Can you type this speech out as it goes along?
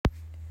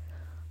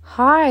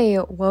Hi,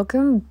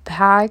 welcome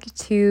back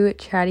to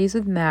Chatties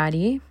with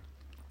Maddie.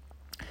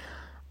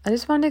 I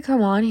just wanted to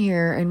come on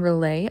here and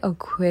relay a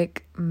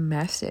quick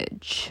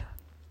message.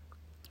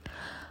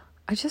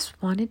 I just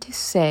wanted to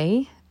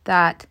say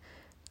that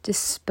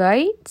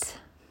despite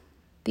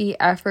the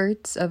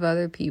efforts of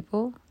other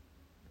people,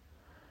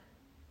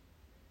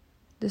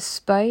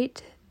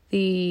 despite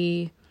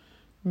the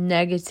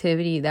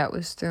negativity that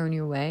was thrown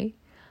your way,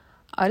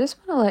 I just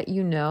want to let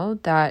you know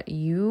that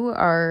you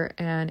are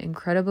an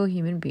incredible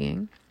human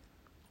being.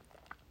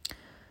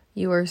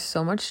 You are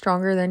so much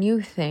stronger than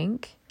you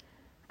think.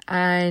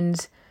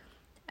 And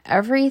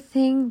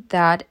everything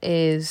that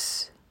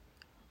is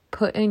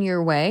put in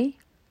your way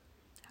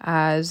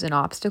as an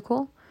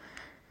obstacle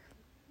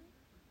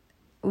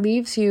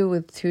leaves you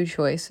with two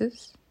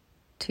choices: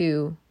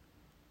 to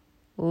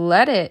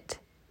let it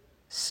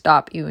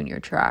stop you in your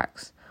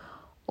tracks,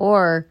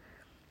 or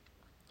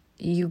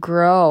you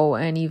grow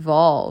and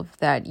evolve,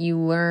 that you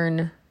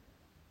learn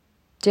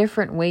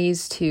different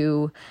ways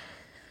to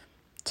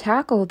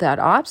tackle that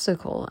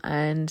obstacle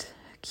and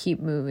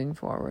keep moving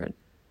forward.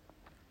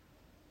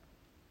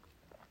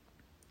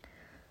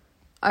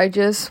 I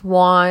just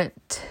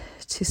want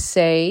to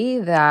say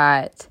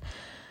that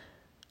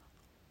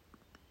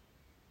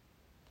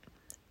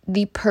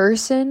the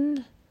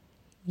person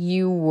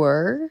you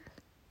were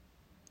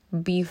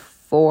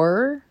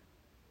before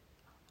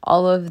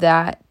all of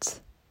that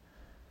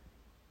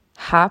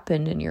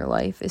happened in your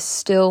life is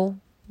still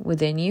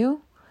within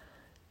you,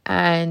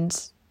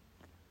 and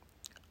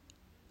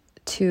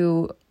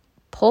to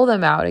pull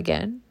them out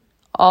again,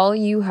 all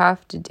you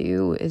have to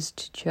do is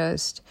to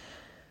just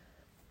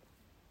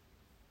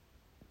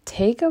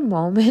take a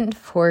moment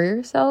for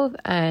yourself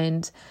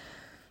and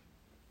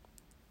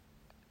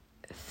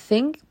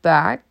think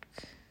back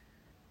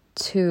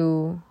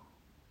to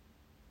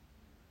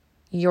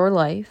your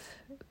life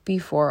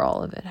before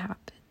all of it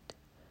happened.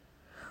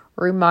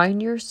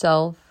 Remind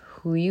yourself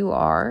who you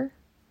are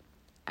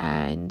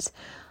and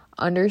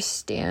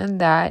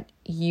understand that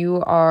you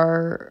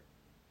are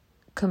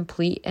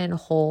complete and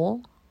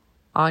whole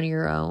on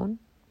your own.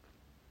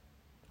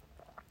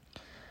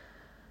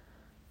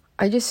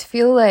 I just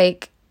feel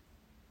like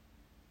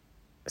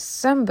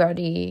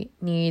somebody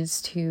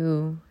needs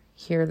to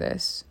hear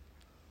this.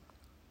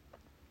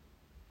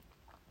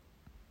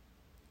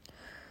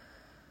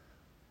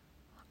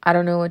 I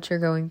don't know what you're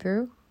going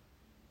through,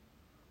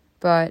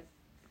 but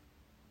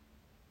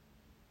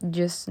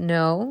just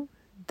know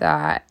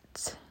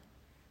that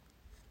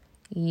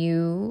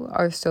you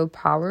are so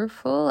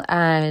powerful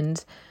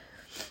and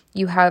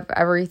you have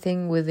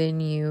everything within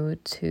you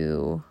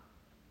to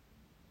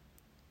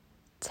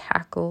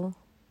tackle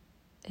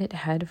it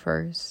head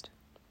first.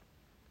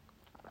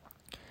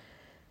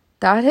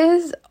 That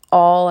is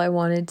all I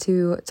wanted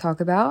to talk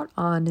about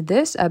on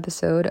this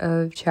episode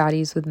of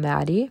Chatties with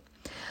Maddie.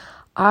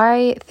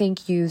 I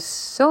thank you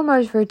so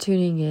much for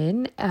tuning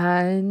in,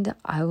 and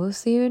I will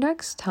see you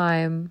next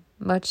time.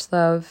 Much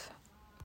love.